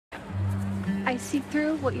I see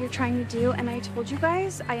through what you're trying to do, and I told you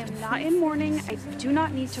guys I am not in mourning. I do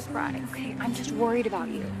not need to cry. Okay, I'm just worried about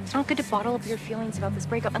you. It's not good to bottle up your feelings about this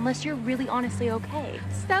breakup unless you're really honestly okay.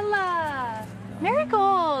 Stella!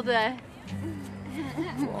 Marigold!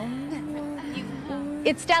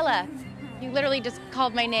 It's Stella. You literally just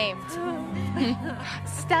called my name.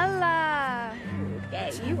 Stella!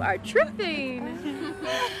 Okay, you are tripping.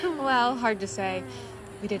 Well, hard to say.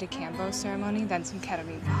 We did a Cambo ceremony, then some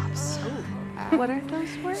ketamine pops. What are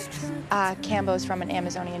those words? Cambo's from an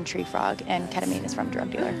Amazonian tree frog, and ketamine is from a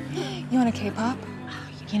drug dealer. You want a K-pop?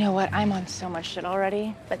 You know what? I'm on so much shit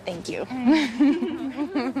already, but thank you.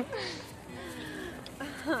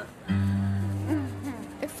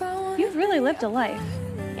 You've really lived a life.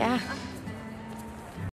 Yeah.